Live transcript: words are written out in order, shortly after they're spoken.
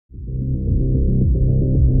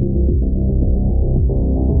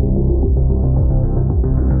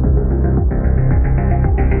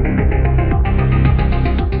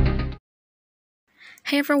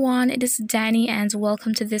Hi everyone, it is Dani and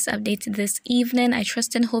welcome to this update this evening. I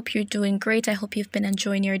trust and hope you're doing great. I hope you've been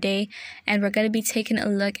enjoying your day, and we're going to be taking a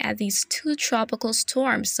look at these two tropical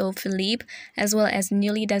storms, so Philippe as well as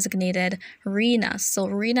newly designated Rina. So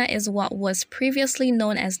Rina is what was previously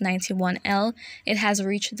known as 91L. It has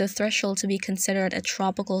reached the threshold to be considered a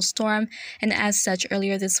tropical storm, and as such,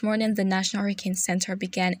 earlier this morning the National Hurricane Center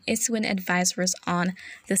began issuing advisories on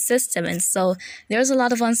the system. And so there's a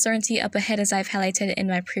lot of uncertainty up ahead, as I've highlighted in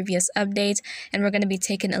my previous update, and we're going to be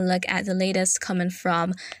taking a look at the latest coming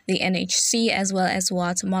from the NHC as well as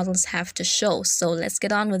what models have to show. So let's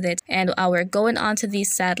get on with it. And we're going on to the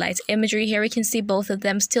satellite imagery. Here we can see both of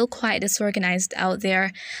them still quite disorganized out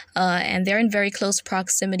there, and they're in very close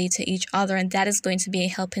proximity to each other, and that is going to be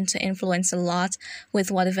helping to influence a lot with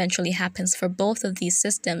what eventually happens for both of these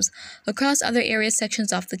systems. Across other areas,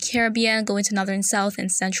 sections of the Caribbean, going to northern, south,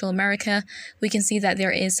 and Central America, we can see that there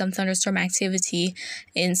is some thunderstorm activity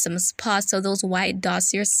in some spots. So those white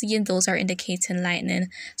dots you're seeing, those are indicating lightning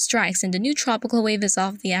strikes. And the new tropical wave is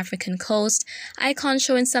off the African coast. Icon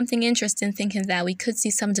showing something interesting, thinking that we could see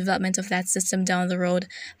some development of that system down the road.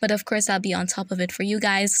 But of course, I'll be on top of it for you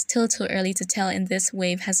guys. Still too early to tell, and this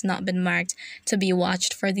wave has not been marked to be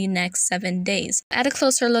watched for the next 7 days. At a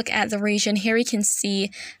closer look at the region, here we can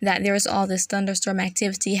see that there is all this thunderstorm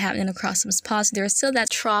activity happening across some spots. There is still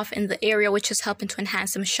that trough in the area, which is helping to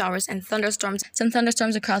enhance some showers and thunderstorms. Some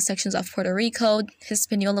thunderstorms across sections of Puerto Rico,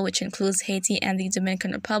 Hispaniola, which includes Haiti and the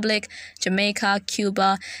Dominican Republic, Jamaica,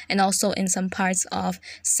 Cuba, and also in some parts of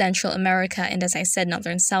Central America, and as I said,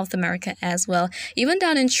 northern South America as well. Even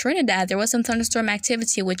down in Trinidad, there was some thunderstorm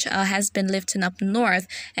activity which has been lifting up north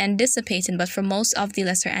and dissipating, but for most of the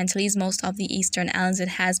Lesser Antilles, most of the Eastern Islands, it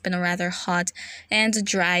has been a rather hot and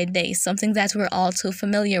dry day, something that we're all too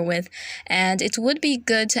familiar with. And it would be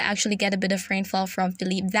good to actually get a bit of rainfall from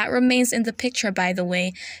Philippe. That remains in the picture, by the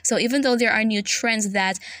way. So even though there are new trends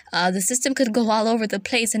that the system could go all over the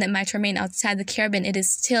place and it might remain outside the Caribbean, it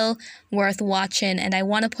is still worth watching, and I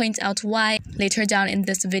want to point out why later down in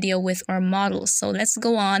this video with our models. So let's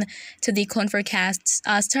go on to the cone forecasts,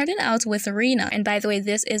 starting out with Rina. And by the way,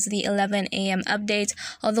 this is the 11 a.m. update,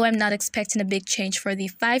 although I'm not expecting a big change for the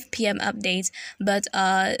 5 p.m. update, but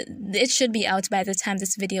it should be out by the time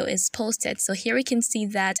this video is posted. So here we can see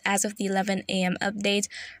that as of the 11 a.m. update,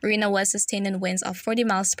 Rina was sustaining winds of 40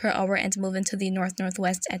 miles per hour and moving to the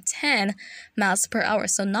north-northwest at 10 miles per hour.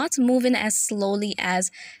 So not moving as slowly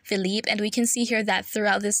as Philippe, and we can see here that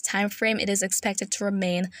throughout this time frame, it is expected to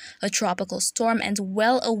remain a tropical storm and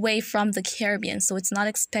well away from the Caribbean. So it's not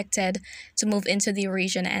expected to move into the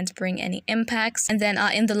region and bring any impacts. And then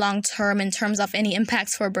in the long term, in terms of any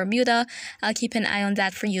impacts for Bermuda, I'll keep an eye on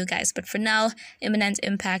that for you guys. But for now, imminent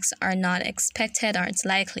impacts are not expected, aren't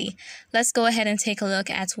likely. Let's go ahead and take a look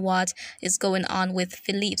at what is going on with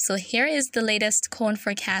Philippe. So here is the latest cone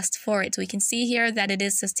forecast for it. We can see here that it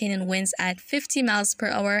is sustaining winds at 50 miles per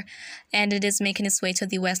hour, and it is making its way to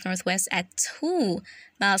the west-northwest at 2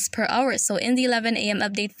 miles per hour. So in the 11 a.m.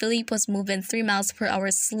 update, Philippe was moving 3 miles per hour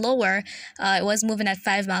slower. It was moving at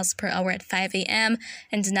 5 miles per hour at 5 a.m.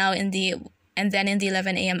 and now in the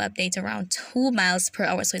 11 a.m. update around 2 miles per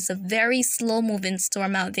hour. So it's a very slow moving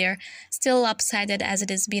storm out there, still lopsided as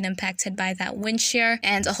it is being impacted by that wind shear,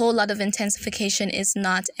 and a whole lot of intensification is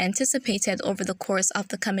not anticipated over the course of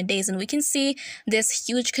the coming days. And we can see this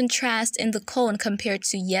huge contrast in the cone compared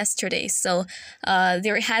to yesterday. So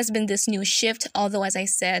there has been this new shift, although as I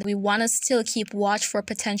said, we want to still keep watch for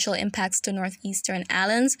potential impacts to northeastern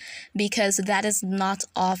islands because that is not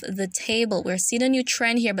off the table. We're seeing a new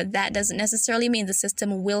trend here, but that doesn't necessarily mean the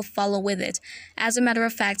system will follow with it. As a matter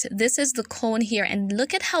of fact, this is the cone here, and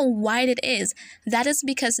look at how wide it is. That is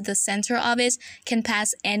because the center of it can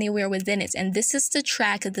pass anywhere within it, and this is to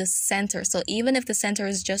track the center. So even if the center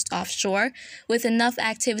is just offshore, with enough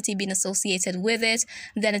activity being associated with it,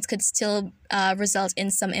 then it could still result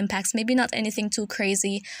in some impacts. Maybe not anything too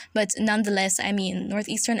crazy, but nonetheless, I mean,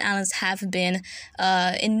 northeastern islands have been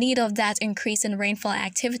in need of that increase in rainfall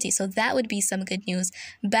activity, so that would be some good news.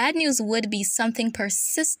 Bad news would be something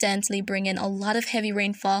persistently bringing a lot of heavy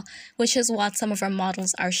rainfall, which is what some of our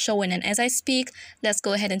models are showing. And as I speak, let's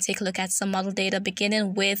go ahead and take a look at some model data,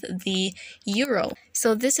 beginning with the Euro.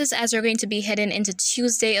 So this is as we're going to be heading into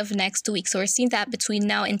Tuesday of next week. So we're seeing that between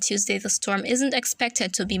now and Tuesday, the storm isn't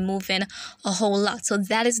expected to be moving a whole lot. So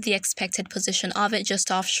that is the expected position of it,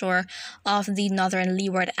 just offshore of the northern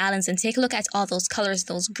Leeward Islands. And take a look at all those colors,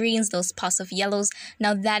 those greens, those spots of yellows.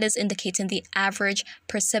 Now that is indicating the average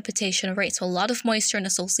precipitation rate. So a lot of moisture in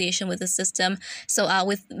association with the system. So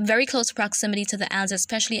with very close proximity to the islands,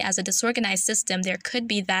 especially as a disorganized system, there could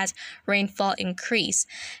be that rainfall increase.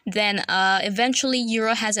 Then eventually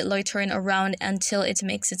Euro has it loitering around until it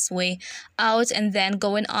makes its way out. And then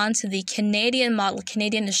going on to the Canadian model,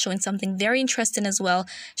 Canadian is showing something very interesting as well,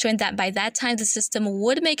 showing that by that time the system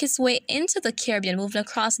would make its way into the Caribbean, moving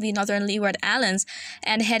across the northern Leeward Islands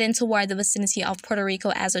and heading toward the vicinity of Puerto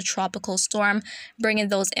Rico as a tropical storm, bringing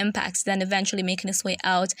those impacts, then eventually making its way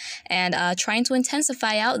out and trying to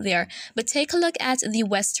intensify out there. But take a look at the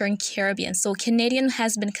Western Caribbean. So Canadian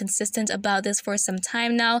has been consistent about this for some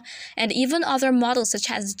time now, and even other models such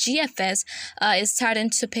as GFS is starting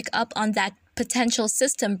to pick up on that potential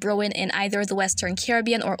system brewing in either the Western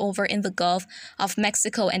Caribbean or over in the Gulf of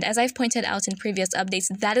Mexico. And as I've pointed out in previous updates,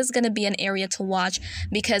 that is going to be an area to watch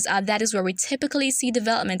because that is where we typically see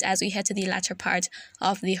development as we head to the latter part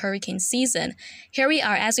of the hurricane season. Here we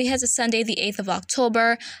are as we head to Sunday, the 8th of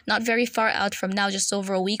October, not very far out from now, just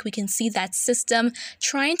over a week. We can see that system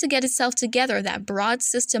trying to get itself together, that broad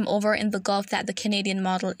system over in the Gulf that the Canadian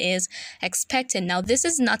model is expecting. Now, this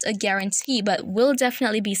is not a guarantee, but will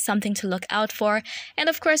definitely be something to look out for. And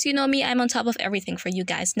of course, you know me, I'm on top of everything for you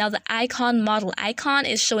guys. Now, the Icon model, Icon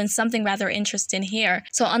is showing something rather interesting here.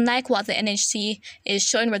 So unlike what the NHC is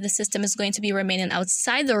showing, where the system is going to be remaining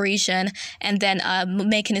outside the region and then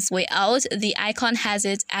making its way out, the Icon has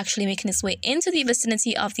it actually making its way into the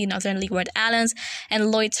vicinity of the northern Leeward Islands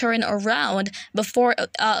and loitering around before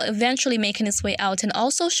eventually making its way out, and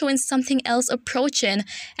also showing something else approaching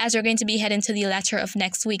as we're going to be heading to the latter of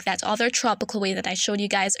next week. That other tropical wave that I showed you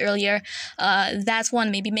guys earlier, that's one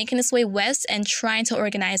maybe making its way west and trying to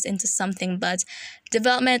organize into something. But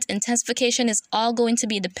development, intensification is all going to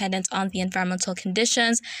be dependent on the environmental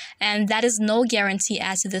conditions, and that is no guarantee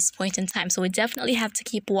at this point in time. So we definitely have to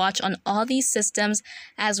keep watch on all these systems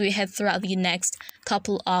as we head throughout the next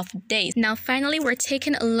couple of days. Now, finally, we're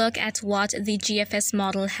taking a look at what the GFS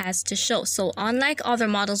model has to show. So unlike other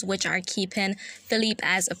models which are keeping Philippe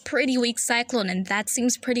as a pretty weak cyclone, and that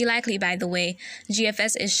seems pretty likely, by the way,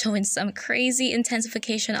 GFS is showing some crazy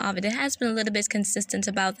intensification of it. It has been a little bit consistent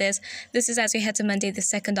about this. This is as we head to Monday, the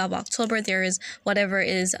 2nd of October. There is whatever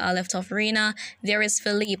is left of Rina. There is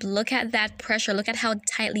Philippe. Look at that pressure. Look at how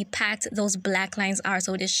tightly packed those black lines are.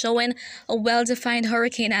 So it is showing a well-defined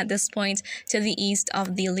hurricane at this point to the east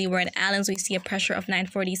of the Leeward Islands. We see a pressure of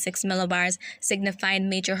 946 millibars, signifying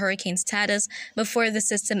major hurricane status before the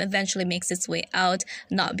system eventually makes its way out,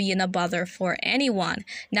 not being a bother for anyone.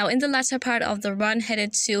 Now, in the latter part of the run,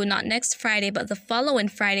 headed to not next Friday, but the following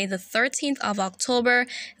Friday, the 13th of October,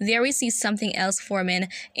 there we see something else forming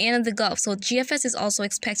in the Gulf. So GFS is also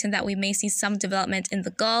expecting that we may see some development in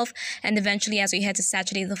the Gulf, and eventually as we head to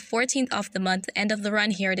Saturday, the 14th of the month, end of the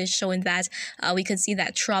run here, it is showing that we could see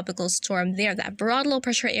that tropical storm there, that broad low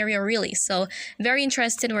pressure area really. So very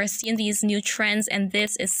interested. We're seeing these new trends, and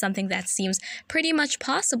this is something that seems pretty much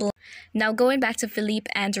possible. Now, going back to Philippe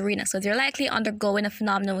and Rina, so they're likely undergoing a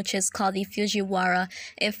phenomenon which is called the Fujiwara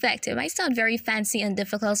effect. It might sound very fancy and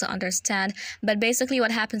difficult to understand, but basically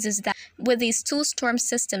what happens is that with these two storm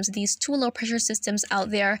systems, these two low pressure systems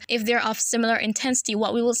out there, if they're of similar intensity,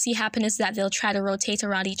 what we will see happen is that they'll try to rotate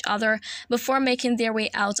around each other before making their way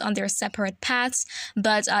out on their separate paths.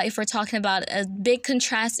 But if we're talking about a big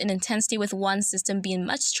contrast in intensity with one system being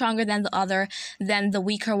much stronger than the other, then the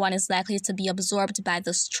weaker one is likely to be absorbed by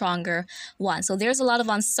the stronger one. So there's a lot of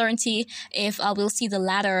uncertainty if we'll see the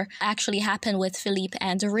latter actually happen with Philippe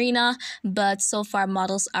and Rina, but so far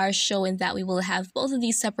models are showing that we will have both of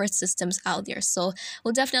these separate systems out there. So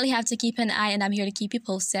we'll definitely have to keep an eye, and I'm here to keep you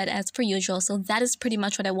posted as per usual. So that is pretty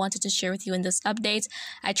much what I wanted to share with you in this update.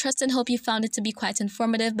 I trust and hope you found it to be quite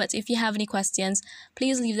informative, but if you have any questions,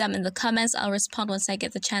 please leave them in the comments. I'll respond once I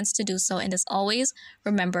get the chance to do so. And as always,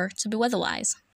 remember to be weatherwise.